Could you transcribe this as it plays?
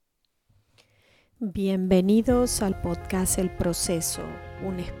Bienvenidos al podcast El Proceso,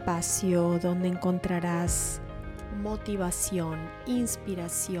 un espacio donde encontrarás motivación,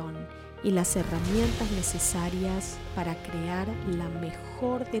 inspiración y las herramientas necesarias para crear la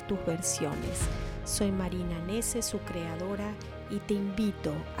mejor de tus versiones. Soy Marina Nese, su creadora, y te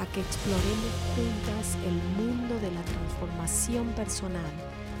invito a que exploremos juntas el mundo de la transformación personal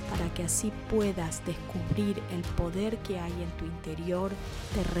para que así puedas descubrir el poder que hay en tu interior,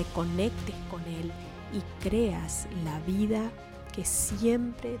 te reconectes con él y creas la vida que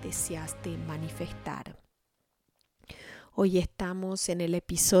siempre deseaste manifestar. Hoy estamos en el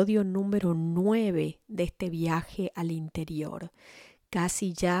episodio número 9 de este viaje al interior,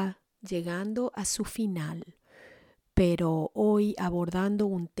 casi ya llegando a su final, pero hoy abordando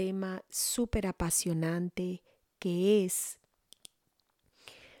un tema súper apasionante que es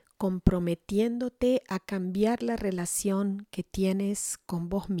comprometiéndote a cambiar la relación que tienes con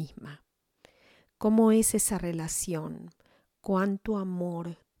vos misma. ¿Cómo es esa relación? ¿Cuánto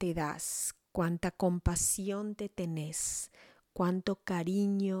amor te das? ¿Cuánta compasión te tenés? ¿Cuánto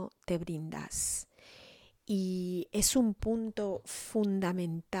cariño te brindas? Y es un punto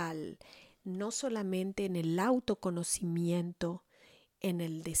fundamental, no solamente en el autoconocimiento, en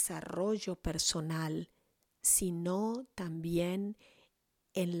el desarrollo personal, sino también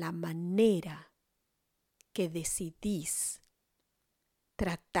en la manera que decidís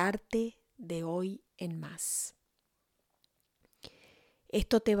tratarte de hoy en más.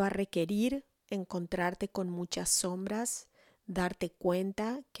 Esto te va a requerir encontrarte con muchas sombras, darte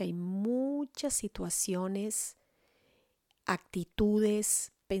cuenta que hay muchas situaciones,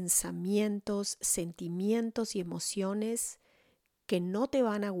 actitudes, pensamientos, sentimientos y emociones que no te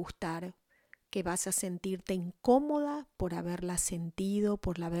van a gustar, que vas a sentirte incómoda por haberlas sentido,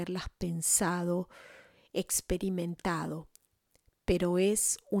 por haberlas pensado, experimentado. Pero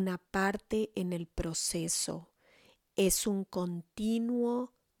es una parte en el proceso, es un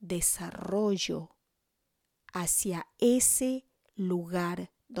continuo desarrollo hacia ese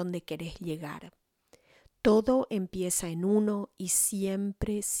lugar donde querés llegar. Todo empieza en uno y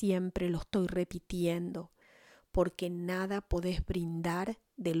siempre lo estoy repitiendo, porque nada podés brindar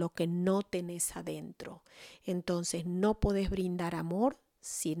de lo que no tenés adentro. Entonces no podés brindar amor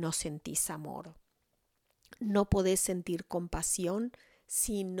si no sentís amor. No podés sentir compasión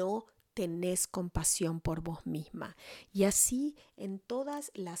si no tenés compasión por vos misma. Y así en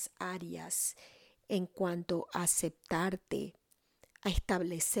todas las áreas, en cuanto a aceptarte, a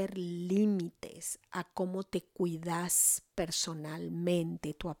establecer límites, a cómo te cuidás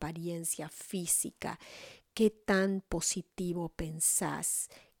personalmente, tu apariencia física, qué tan positivo pensás,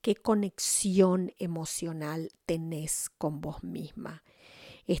 qué conexión emocional tenés con vos misma.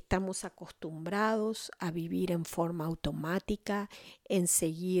 Estamos acostumbrados a vivir en forma automática, en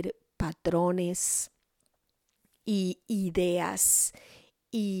seguir patrones y ideas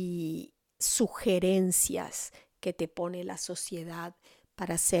y sugerencias que te pone la sociedad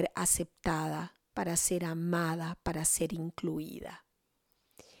para ser aceptada, para ser amada, para ser incluida.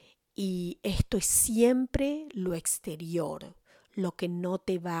 Y esto es siempre lo exterior, lo que no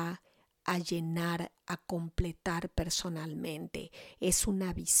te va a llenar, a completar personalmente. Es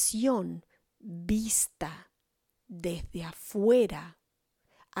una visión vista desde afuera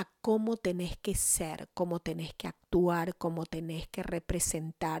a cómo tenés que ser, cómo tenés que actuar, cómo tenés que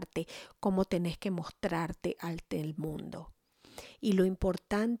representarte, cómo tenés que mostrarte ante el mundo. Y lo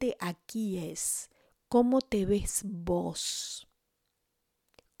importante aquí es cómo te ves vos,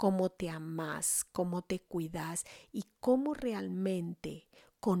 cómo te amás, cómo te cuidás y cómo realmente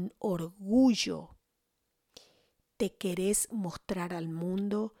con orgullo te querés mostrar al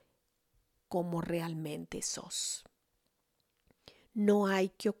mundo como realmente sos. No hay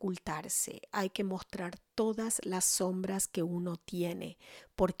que ocultarse, hay que mostrar todas las sombras que uno tiene,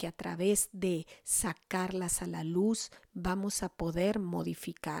 porque a través de sacarlas a la luz vamos a poder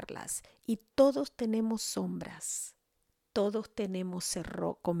modificarlas. Y todos tenemos sombras, todos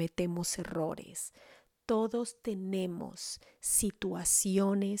cometemos errores, todos tenemos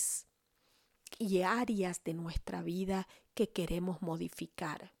situaciones y áreas de nuestra vida que queremos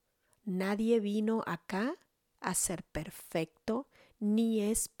modificar. Nadie vino acá a ser perfecto, ni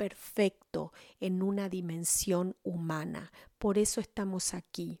es perfecto en una dimensión humana. Por eso estamos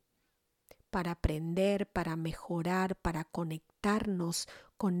aquí, para aprender, para mejorar, para conectarnos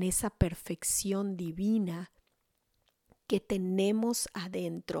con esa perfección divina que tenemos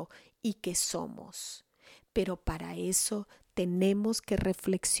adentro y que somos. Pero para eso tenemos que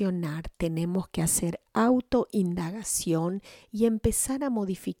reflexionar, tenemos que hacer autoindagación y empezar a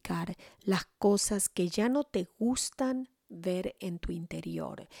modificar las cosas que ya no te gustan ver en tu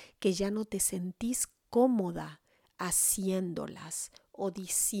interior, que ya no te sentís cómoda haciéndolas o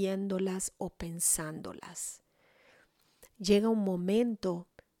diciéndolas o pensándolas. Llega un momento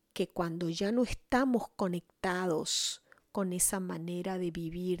que cuando ya no estamos conectados con esa manera de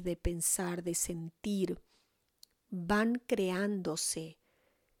vivir, de pensar, de sentir, van creándose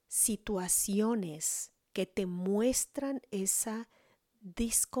situaciones que te muestran esa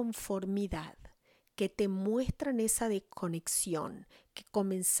disconformidad, que te muestran esa desconexión, que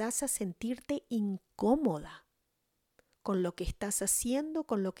comenzás a sentirte incómoda con lo que estás haciendo,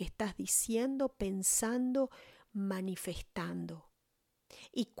 con lo que estás diciendo, pensando, manifestando.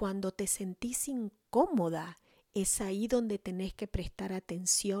 Y cuando te sentís incómoda, es ahí donde tenés que prestar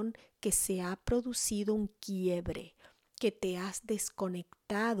atención que se ha producido un quiebre, que te has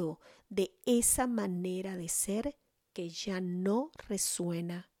desconectado de esa manera de ser que ya no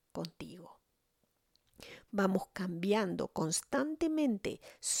resuena contigo. Vamos cambiando constantemente,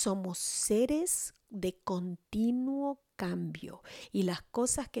 somos seres de continuo cambio y las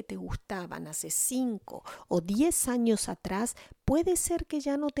cosas que te gustaban hace 5 o 10 años atrás puede ser que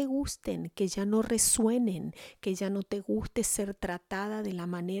ya no te gusten, que ya no resuenen, que ya no te guste ser tratada de la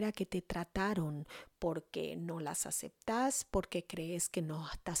manera que te trataron porque no las aceptás, porque crees que no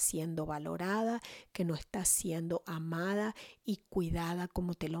estás siendo valorada, que no estás siendo amada y cuidada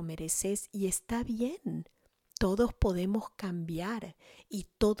como te lo mereces, y está bien. Todos podemos cambiar y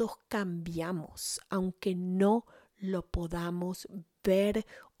todos cambiamos, aunque no lo podamos ver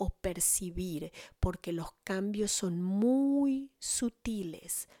o percibir, porque los cambios son muy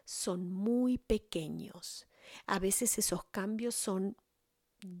sutiles, son muy pequeños. A veces esos cambios son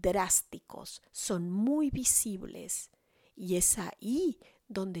drásticos, son muy visibles, y es ahí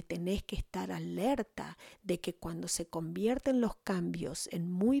donde tenés que estar alerta de que cuando se convierten los cambios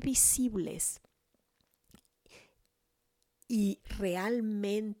en muy visibles y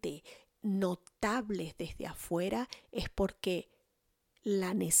realmente notables desde afuera, es porque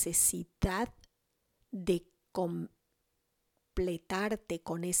la necesidad de completarte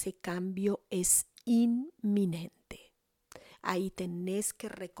con ese cambio es inminente. Ahí tenés que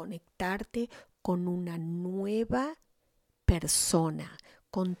reconectarte con una nueva persona,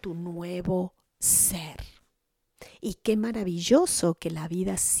 con tu nuevo ser. Y qué maravilloso que la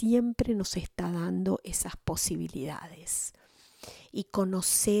vida siempre nos está dando esas posibilidades. Y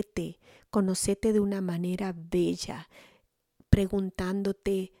conocete de una manera bella,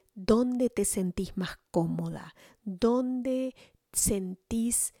 preguntándote dónde te sentís más cómoda, dónde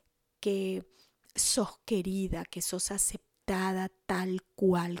sentís que sos querida, que sos aceptada tal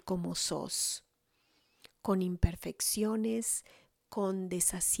cual como sos, con imperfecciones, con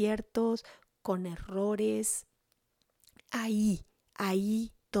desaciertos, con errores. Ahí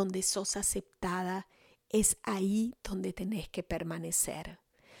donde sos aceptada, es ahí donde tenés que permanecer.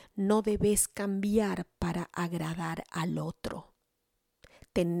 No debes cambiar para agradar al otro.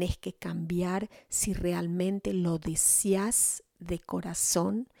 Tenés que cambiar si realmente lo deseas de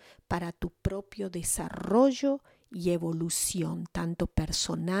corazón para tu propio desarrollo y evolución, tanto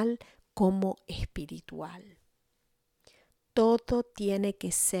personal como espiritual. Todo tiene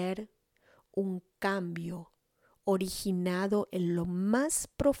que ser un cambio originado en lo más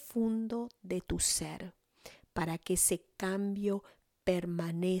profundo de tu ser, para que ese cambio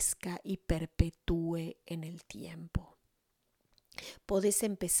permanezca y perpetúe en el tiempo. Podés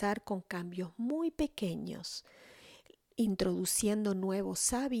empezar con cambios muy pequeños, introduciendo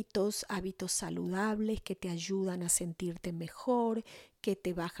nuevos hábitos saludables que te ayudan a sentirte mejor, que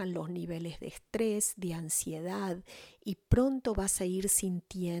te bajan los niveles de estrés, de ansiedad, y pronto vas a ir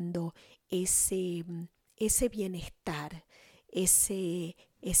sintiendo ese bienestar, ese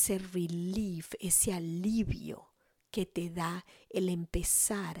relief, ese alivio que te da el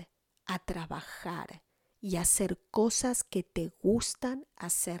empezar a trabajar y hacer cosas que te gustan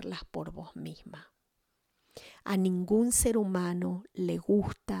hacerlas por vos misma. A ningún ser humano le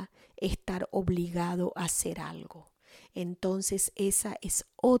gusta estar obligado a hacer algo. Entonces esa es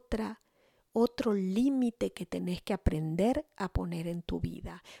otro límite que tenés que aprender a poner en tu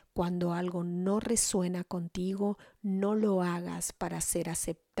vida. Cuando algo no resuena contigo, no lo hagas para ser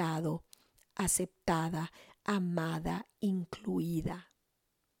aceptado, aceptada, amada, incluida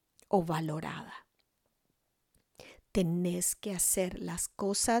o valorada. Tenés que hacer las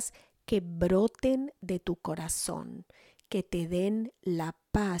cosas que broten de tu corazón, que te den la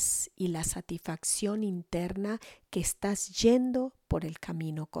paz y la satisfacción interna que estás yendo por el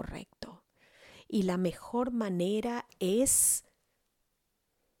camino correcto. Y la mejor manera es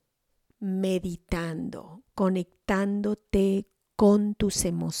meditando, conectándote con tus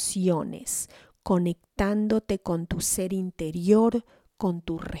emociones, conectándote con tu ser interior, con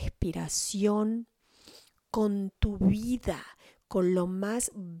tu respiración, con tu vida, con lo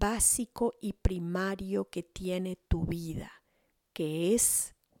más básico y primario que tiene tu vida, que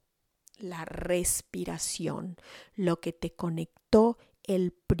es la respiración, lo que te conectó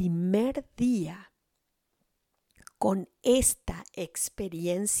el primer día con esta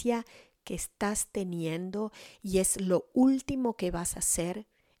experiencia que estás teniendo y es lo último que vas a hacer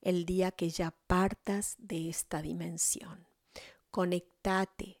el día que ya partas de esta dimensión.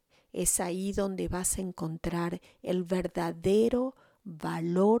 Conectate, es ahí donde vas a encontrar el verdadero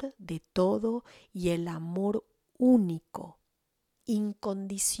valor de todo y el amor único,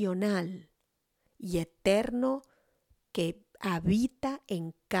 incondicional y eterno que habita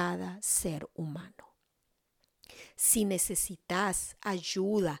en cada ser humano. Si necesitas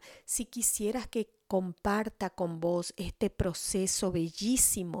ayuda, si quisieras que comparta con vos este proceso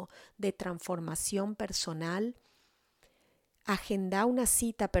bellísimo de transformación personal, agenda una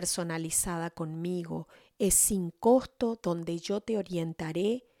cita personalizada conmigo. Es sin costo, donde yo te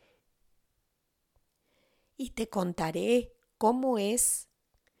orientaré y te contaré cómo es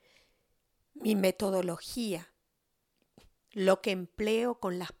mi metodología, lo que empleo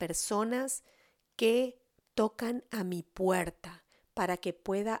con las personas que tocan a mi puerta para que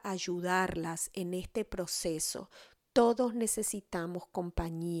pueda ayudarlas en este proceso. Todos necesitamos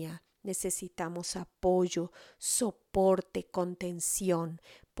compañía, necesitamos apoyo, soporte, contención,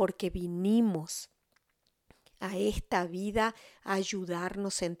 porque vinimos a esta vida a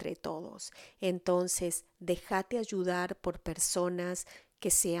ayudarnos entre todos. Entonces, déjate ayudar por personas que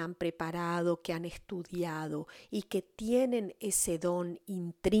se han preparado, que han estudiado y que tienen ese don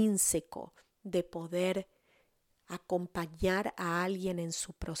intrínseco de poder acompañar a alguien en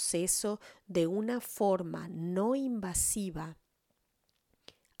su proceso de una forma no invasiva,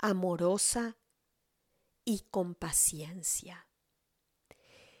 amorosa y con paciencia.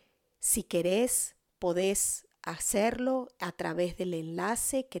 Si querés, podés hacerlo a través del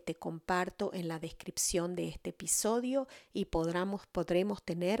enlace que te comparto en la descripción de este episodio y podremos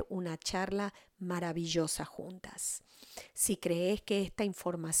tener una charla maravillosa juntas. Si crees que esta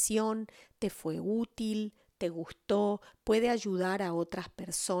información te fue útil, te gustó, puede ayudar a otras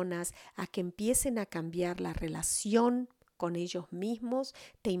personas a que empiecen a cambiar la relación con ellos mismos,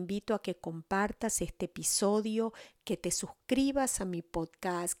 te invito a que compartas este episodio, que te suscribas a mi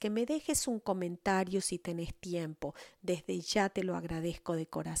podcast, que me dejes un comentario si tenés tiempo. Desde ya te lo agradezco de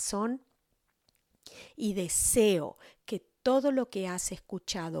corazón y deseo que todo lo que has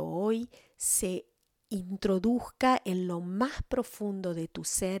escuchado hoy se introduzca en lo más profundo de tu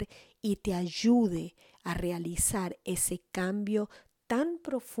ser y te ayude a realizar ese cambio tan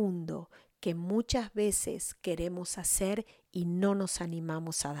profundo que muchas veces queremos hacer y no nos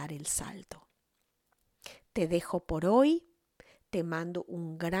animamos a dar el salto. Te dejo por hoy, te mando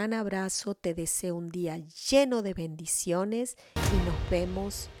un gran abrazo, te deseo un día lleno de bendiciones y nos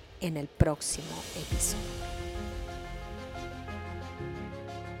vemos en el próximo episodio.